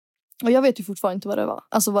 Ja. Och jag vet ju fortfarande inte vad det var.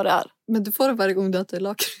 Alltså vad det är. Men du får det varje gång du äter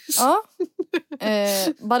lakrits. Ja.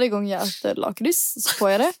 Varje gång jag äter lakrits så får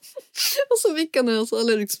jag det. Och så Vickan är alltså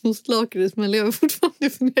allergisk mot lakrits men lever fortfarande i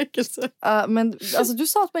förnekelse. Men alltså du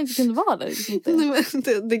sa att man inte kunde vara allergisk mot det. Nej, men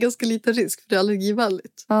det är ganska liten risk för det är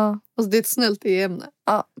allergivänligt. Ja. Alltså det är ett snällt e-ämne.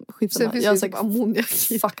 Ja, skitsamma. Sen finns Jag har det säkert ammoniak.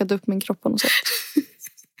 fuckat upp min kropp på något sätt.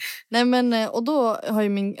 Nej men, och då har ju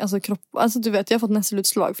min kropp, alltså du vet jag har fått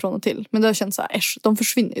nässelutslag från och till. Men det har känts så här, äsch, de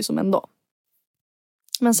försvinner ju som en dag.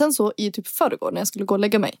 Men sen så i typ förrgår när jag skulle gå och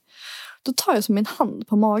lägga mig. Då tar jag som min hand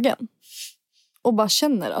på magen. Och bara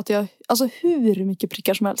känner att jag, alltså hur mycket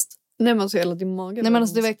prickar som helst. Nej men alltså hela din mage. Nej men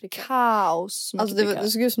alltså det var kaos. Alltså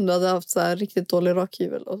det såg ut som du hade haft så här riktigt dålig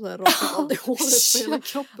rakhyvel. Och så här rakat av det håret på hela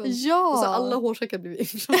kroppen. Ja. Och så alla hårsäckar blev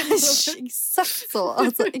Exakt så.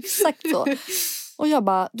 Alltså exakt så. Och jag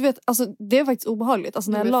bara, du vet, alltså det är faktiskt obehagligt.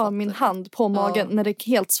 Alltså när jag la min hand på magen, när det är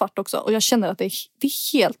helt svart också. Och jag känner att det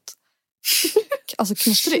är helt, alltså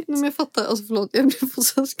knuttrigt. Nej men jag fattar, alltså förlåt, jag blev på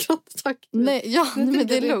så skrattattack. Nej, ja, men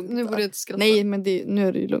det är lugnt. Nu borde jag inte skratta. Nej, men nu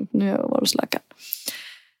är det ju lugnt. Nu har jag varit hos läkaren.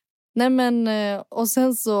 Nej men, och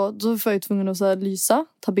sen så, då var jag tvungen att så här lysa,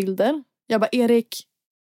 ta bilder. Jag bara, Erik.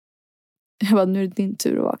 Jag bara, nu är det din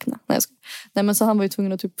tur att vakna. Nej men så han var ju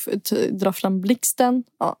tvungen att typ dra fram blixten.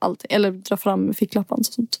 Ja, allting. Eller dra fram ficklappan och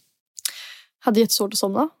sånt. Hade jättesvårt att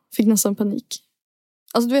somna. Fick nästan panik.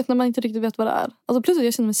 Alltså du vet när man inte riktigt vet vad det är. Alltså plötsligt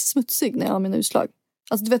jag känner mig smutsig när jag har mina utslag.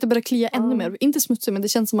 Alltså du vet det börjar klia ännu mer. Inte smutsig men det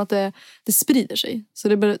känns som att det sprider sig. Så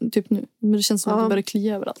det börjar typ nu. Men det känns som att det börjar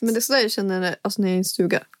klia överallt. Men det är sådär jag känner när jag är i en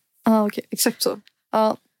stuga. Okej. Exakt så.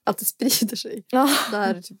 Att det sprider sig.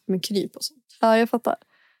 Där typ med kryp och sånt. Ja, jag fattar.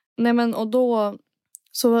 Nej men och då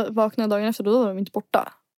så vaknade jag dagen efter och då var de inte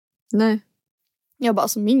borta. Nej. Jag bara,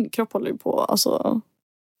 alltså min kropp håller ju på alltså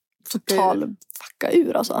total fucka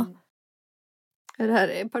ur alltså. Är det här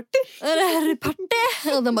en party? Är det här en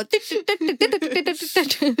party? Och de bara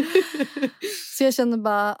så jag känner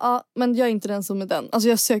bara, ja men jag är inte den som är den. Alltså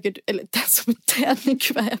jag söker, eller den som är den,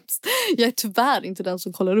 gud vad hemskt. Jag är tyvärr inte den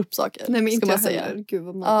som kollar upp saker. Nej men inte man heller. Säga. Gud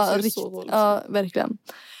vad man så dåligt. Ja, verkligen.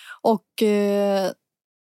 Och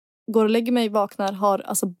går och lägger mig, vaknar, har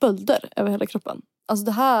alltså bölder över hela kroppen. Alltså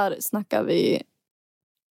det här snackar vi,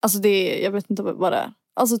 alltså det är, jag vet inte vad det är.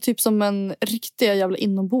 Alltså typ som en riktiga jävla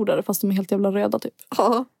inombordare fast de är helt jävla röda typ.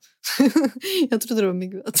 Ja. Jag trodde det var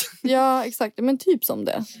myggbett. Ja, exakt. Men typ som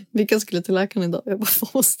det. Vilka skulle till läkaren idag? Jag bara,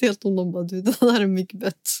 vad stelt om de bara, du, det där är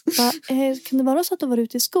myggbett. Kan det vara så att du var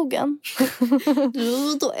ute i skogen?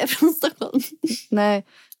 Jo, då är jag från Stockholm. Nej,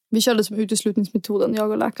 vi körde som uteslutningsmetoden,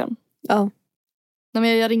 jag och läkaren. Ja. Nej,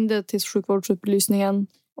 men jag ringde till sjukvårdsupplysningen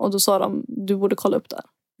och då sa de, du borde kolla upp det.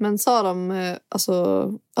 Men sa de alltså,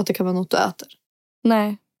 att det kan vara något du äter?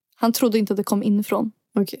 Nej, han trodde inte att det kom inifrån.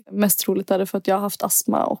 Okay. Mest troligt är det för att jag har haft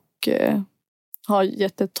astma och har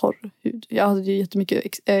jättetorr hud. Jag hade ju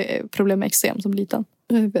jättemycket problem med eksem som liten.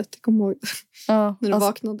 Jag vet, jag kommer ihåg. Ja, när du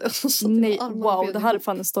vaknade. Nej, wow, det här är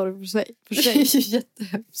fan en story för sig. Det är ju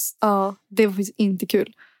jättehemskt. Ja, det var faktiskt inte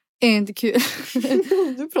kul. Inte kul.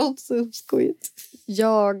 Du pratar så skojigt.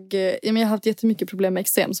 Jag har haft jättemycket problem med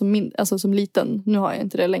eksem som liten. Nu har jag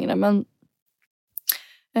inte det längre, men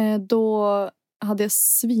då hade jag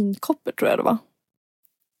svinkoppor tror jag det var.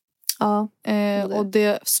 Ja. Och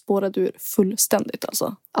det spårade ur fullständigt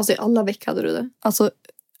alltså. Alltså i alla veck hade du det? Alltså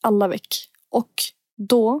alla veck. Och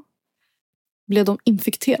då blev de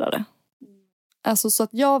infekterade. Alltså så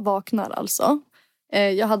att jag vaknar alltså.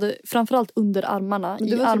 Jag hade framförallt under armarna.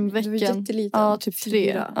 I armvecken. Du var jätteliten. Ja, typ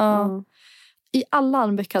 3. Ja. I alla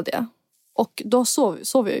armveck hade jag. Och då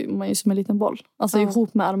sov man ju som en liten boll. Alltså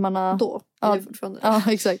ihop med armarna. Då är det fortfarande.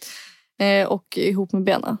 Ja, exakt. Och ihop med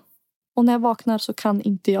benen. Och när jag vaknar så kan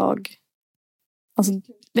inte jag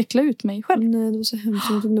veckla ut mig själv. Nej, det var så hemskt.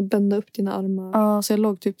 Du kunde bända upp dina armar. Ja, så jag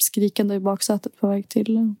låg typ skrikande i baksätet på väg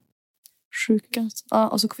till sjukan. Ja,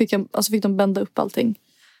 och så fick de bända upp allting.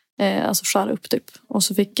 Alltså skära upp typ. Och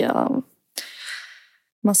så fick jag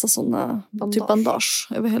massa sådana typ bandage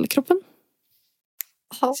över hela kroppen.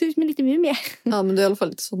 Ser ut som en liten mumie. Ja, men det är i alla fall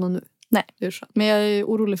lite sådana nu. Nej, det är skönt. Men jag är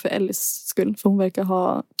orolig för Ellis skull. För hon verkar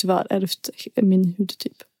ha tyvärr ärvt min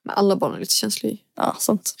hudtyp. Men alla barn är lite känsliga. Ja,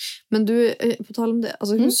 sant. Men du, på tal om det.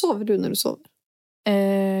 Alltså hur sover du när du sover?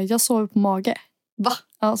 Jag sover på mage. Va?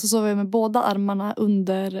 Ja, så sover jag med båda armarna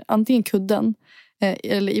under antingen kudden.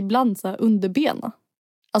 Eller ibland så här under benen.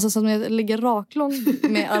 Alltså så att jag ligger raklång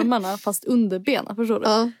med armarna fast under benen. Förstår du?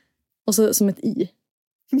 Ja. Och så som ett i.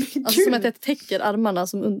 Alltså som att jag täcker armarna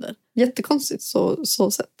som under. Jättekonstigt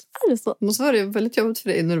så sett. Är det så? Det måste vara väldigt jobbigt för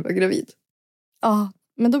dig när du var gravid. Ja,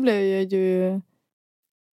 men då blev jag ju...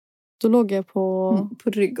 Då låg jag på... På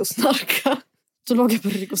rygg och snarka. Då låg jag på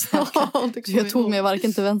rygg och snarka. Jag tog mig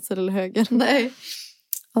varken till vänster eller höger. Nej.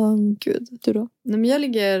 Gud. Du då? Nej, men jag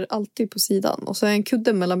ligger alltid på sidan. Och så är en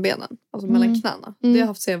kudde mellan benen. Alltså mellan knäna. Det har jag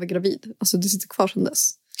haft sedan jag var gravid. Alltså det sitter kvar sedan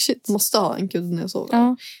dess. Shit. Måste ha en kudde när jag sover.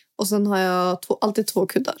 Ja. Och sen har jag alltid 2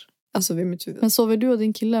 kuddar. Alltså vid mitt huvud. Men sover du och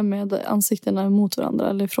din kille med ansiktena mot varandra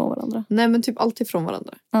eller ifrån varandra? Nej, men typ alltid från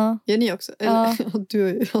varandra. Ja. Gör ni också? Ja. Eller, du har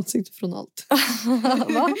ju ansikte från allt.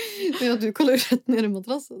 Va? Ja, du kollar ju rätt ner i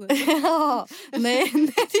madrassen. Ja. Nej,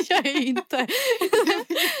 det gör jag inte.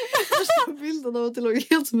 Bilden av att det låg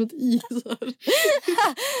helt som ett is.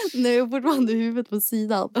 Nej, jag fortfarande huvudet på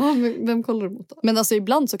sidan. Ja, men vem kollar du mot då? Men alltså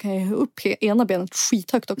ibland så kan jag ha upp ena benet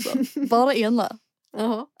skithögt också. Bara ena.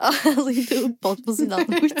 Jaha. Alltså inte uppåt på sidan.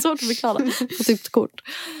 Skitsvårt att förklara. På typ kort.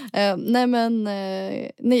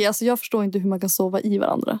 Nej, alltså jag förstår inte hur man kan sova i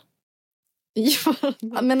varandra.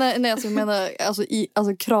 Jag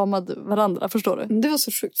menar kramad varandra, förstår du? Det var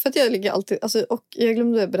så sjukt, för att jag ligger alltid... Alltså, och jag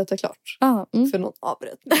glömde berätta klart. För någon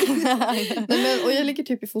avbröt mig. Och jag ligger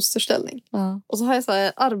typ i fosterställning. Och så har jag så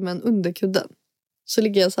här armen under kudden. Så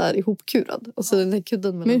ligger jag så här ihopkurad. Och så den här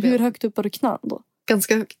kudden mellan Men hur benen. högt upp har du knän då?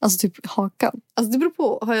 Ganska högt. Alltså typ hakan. Alltså det beror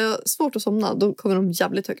på. Har jag svårt att somna, då kommer de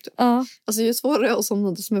jävligt högt upp. Alltså ju svårare att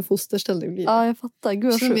somna, desto mer fosterställning blir det. Ja, jag fattar.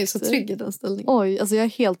 Gud, så jag är så trygg i den ställningen. Oj, alltså jag är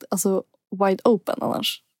helt wide open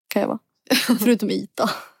annars. Kan jag vara. Förutom yta.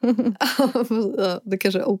 Ja, det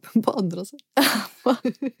kanske är open på andra sätt. Vad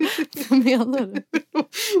menar du?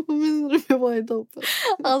 Vad menar du med wide open?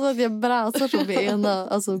 Alltså att jag bräsar så med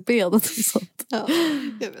ena benet och sånt. Ja,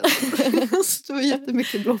 jag vet. Alltså, det var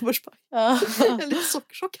jättemycket blåbärsback. Jag är lite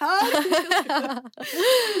sockerchock här.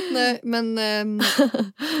 Nej, men...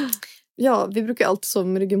 Ja, vi brukar alltid sova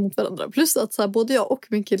med ryggen mot varandra. Plus att så här, både jag och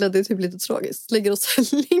min kille, det är typ lite tragiskt. Lägger oss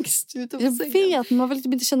längst ut på sängen. Jag vet, man vill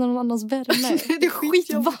typ inte känna någon annans värme. Det är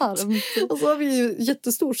skitvarmt. Och så har vi ju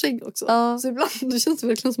jättestor säng också. Så ibland det känns det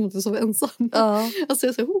verkligen som att jag sover ensam. Alltså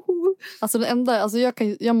jag säger ho. Alltså det enda, alltså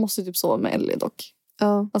jag måste typ sova med Ellie dock.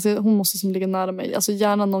 Alltså hon måste som ligga nära mig. Alltså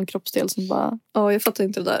gärna någon kroppsdel som bara... Ja, jag fattar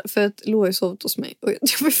inte det där. För att Lo har ju sovit hos mig. Och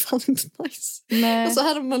det var fan inte nice. Nej. Alltså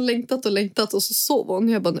här har man längtat och så sov hon.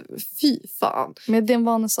 Och jag bara, fy fan. Men det är en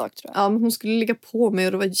vanlig sak, tror jag. Ja, men hon skulle ligga på mig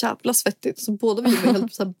och det var jävla svettigt. Så båda vi var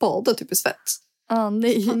helt så här bada typ i svett.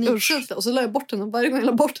 Nej. Usch. Och så la jag bort henne. Varje gång jag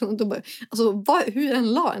la bort henne, då bara... Alltså hur jag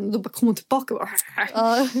än la henne, då bara kom hon tillbaka. Bara...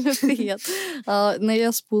 Ja, jag vet. Nej,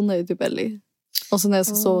 jag sponar ju typ Ellie. Och så när jag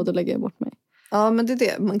ska sova, då lägger jag bort mig. Ja, men det är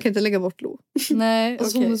det. Man kan inte lägga bort Lo. Nej,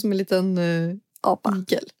 alltså, hon är som en liten apa.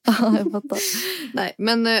 Ja, jag fattar. Nej,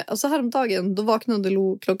 men alltså häromdagen, då vaknade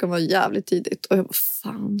Lo. Klockan var jävligt tidigt. Och jag bara,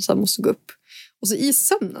 fan, så jag måste gå upp. Och så i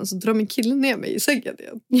sömnen så drar min kille ner mig i sängen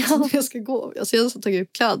igen. Ja. Så när jag ska gå. Alltså jag hade tagit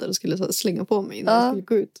upp kläder och skulle så slänga på mig innan jag skulle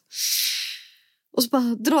gå ut. Och så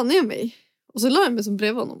bara dra ner mig. Och så la jag mig som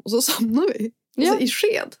bredvid honom. Och så somnade vi. Alltså i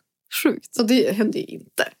sked. Sjukt. Så det hände ju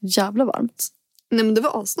inte. Jävla varmt. Nej, men det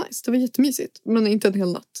var asnice. Det var jättemysigt. Men inte en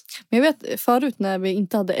hel natt. Men jag vet, förut när vi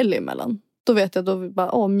inte hade Ellie emellan. Då vet jag, då vi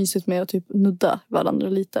bara, mysigt med att typ nudda varandra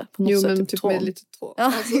lite. På något sätt, men typ med lite tå. Ja,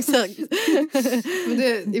 alltså. Exakt.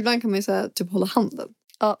 Men ibland kan man ju så här, typ hålla handen.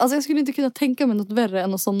 Ja, alltså jag skulle inte kunna tänka mig något värre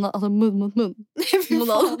än att somna alltså mun mot mun.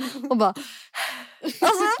 Och bara...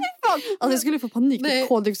 Alltså jag skulle få panik. Nej.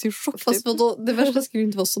 Koldioxidchock. Fast vadå, det värsta skulle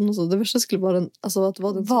inte vara somna så. Det värsta skulle vara att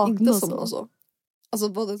vara den som inte somnar så. Alltså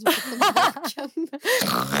var den som vaken.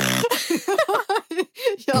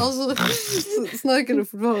 Ja, alltså snarkar du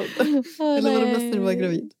fortfarande? Eller var det mest när du var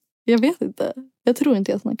gravid? Jag vet inte. Jag tror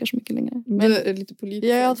inte jag snackar så mycket längre. Men du är lite polypfel.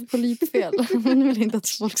 Jag har haft polypfel. Men nu vill jag inte att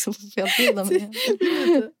folk ska få felbilda mig.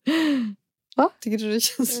 Va? Tycker du det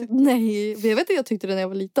känns... Nej, jag vet inte, jag tyckte det när jag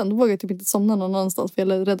var liten. Då vågade jag typ inte somna någon annanstans för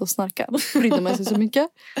jag är rädd att snarka. Brydde mig så mycket.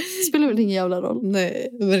 Det spelar väl ingen jävla roll. Nej,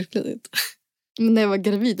 verkligen inte. Men när jag var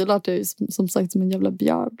gravid då lät jag ju som sagt som en jävla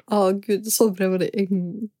björn. Ja, gud, så bredvid dig.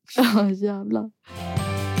 Ja, jävlar.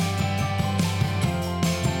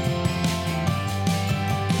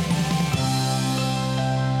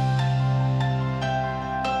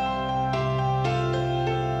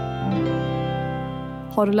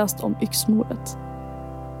 Har du läst om yxmordet?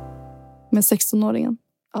 Med 16-åringen.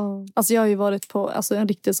 Alltså jag har ju varit på en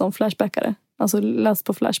riktig sån flashbackare. Alltså läst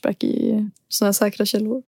på Flashback i... Såna säkra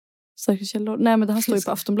källor. Säkra källor. Nej, men det här står ju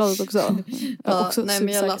på Aftonbladet också. Också nej,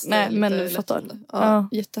 men jag läste det. Nej, men du fattar.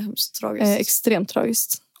 Jättehemskt tragiskt. Extremt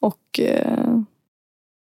tragiskt. Och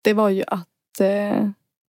det var ju att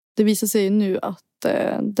det visar sig nu att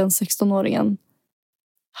den 16-åringen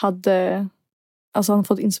hade Alltså han har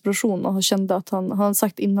fått inspiration och kände att han har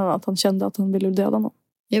sagt innan att han kände att han ville döda någon.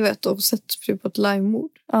 Jag vet, och sett på ett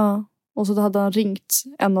live-mord. Ja, och så hade han ringt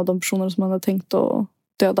en av de personer som han hade tänkt att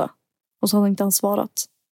döda. Och så hade inte han svarat.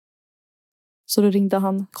 Så då ringde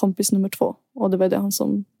han kompis nummer 2. Och det var det han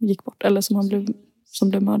som gick bort. Eller som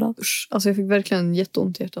blev mördad. Usch, alltså jag fick verkligen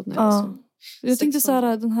jätteont i hjärtat när jag var så. Jag tänkte så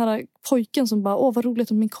här, den här pojken som bara, vad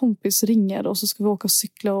roligt att min kompis ringer och så ska vi åka och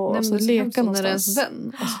cykla och alltså, leka någonstans. När det är ens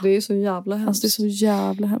vän. Alltså det är så jävla hemskt. Alltså det är så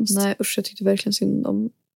jävla hemskt. Nej usch, jag tyckte verkligen synd om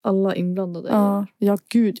alla inblandade. Ja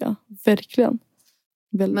gud ja, verkligen.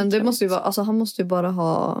 Väldigt men det måste ju vara, alltså han måste ju bara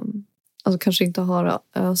ha, alltså kanske inte ha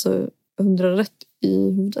 100 rätt i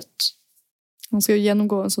huvudet. Han ska ju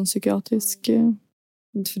genomgå en sån psykiatrisk...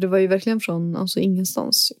 För det var ju verkligen från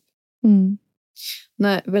ingenstans. Mm.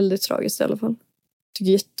 Nej, väldigt tragiskt i alla fall.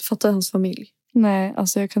 Fattar hans familj. Nej,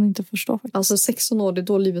 alltså jag kan inte förstå faktiskt. Alltså 16 år, det är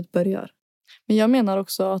då livet börjar. Men jag menar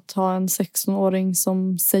också att ha en 16-åring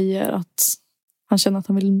som säger att han känner att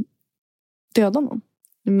han vill döda någon.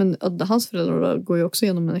 Men hans föräldrar går ju också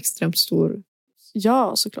igenom en extremt stor...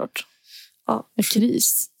 Ja, såklart. Ja, en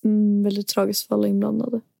kris. Väldigt tragiskt för alla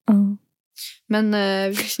inblandade. Men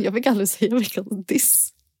jag fick aldrig säga vilken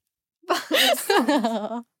diss.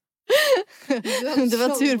 Det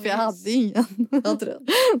var tur för jag hade ingen. Hade du?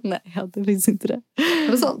 Nej, jag hade faktiskt inte det.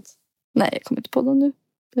 Är det sant? Nej, jag kommer inte på den nu.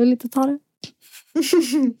 Jag är lite tarre.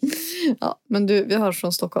 Ja, men du, vi hörs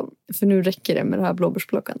från Stockholm. För nu räcker det med det här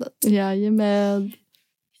blåbärsplockandet. Jajamän.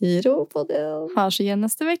 Hej på det. Hörs igen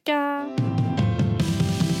nästa vecka.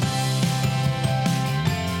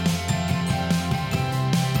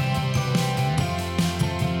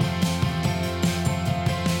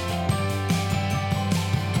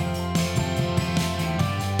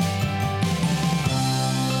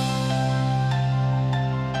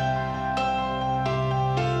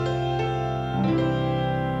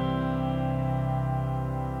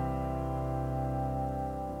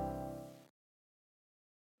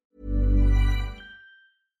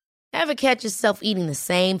 Ever catch yourself eating the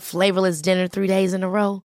same flavorless dinner 3 days in a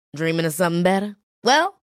row? Dreaming of something better?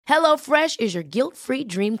 Well, HelloFresh is your guilt-free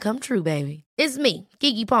dream come true, baby. It's me,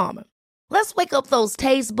 Keke Palmer. Let's wake up those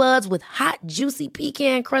taste buds with hot, juicy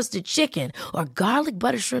pecan-crusted chicken or garlic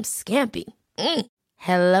butter shrimp scampi.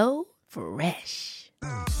 Hello Fresh.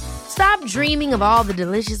 Stop dreaming of all the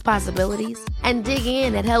delicious possibilities and dig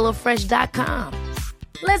in at HelloFresh.com.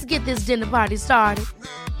 Let's get this dinner party started.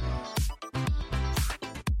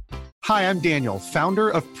 Hi, I'm Daniel, founder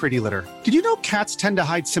of Pretty Litter. Did you know cats tend to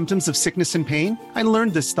hide symptoms of sickness and pain? I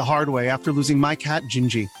learned this the hard way after losing my cat,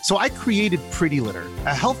 Gingy. So I created Pretty Litter,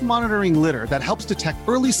 a health monitoring litter that helps detect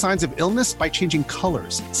early signs of illness by changing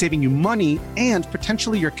colors, saving you money and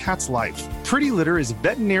potentially your cat's life. Pretty Litter is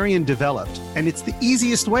veterinarian developed, and it's the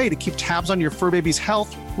easiest way to keep tabs on your fur baby's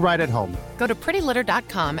health right at home. Go to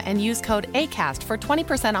prettylitter.com and use code ACAST for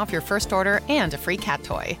 20% off your first order and a free cat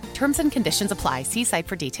toy. Terms and conditions apply. See site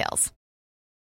for details.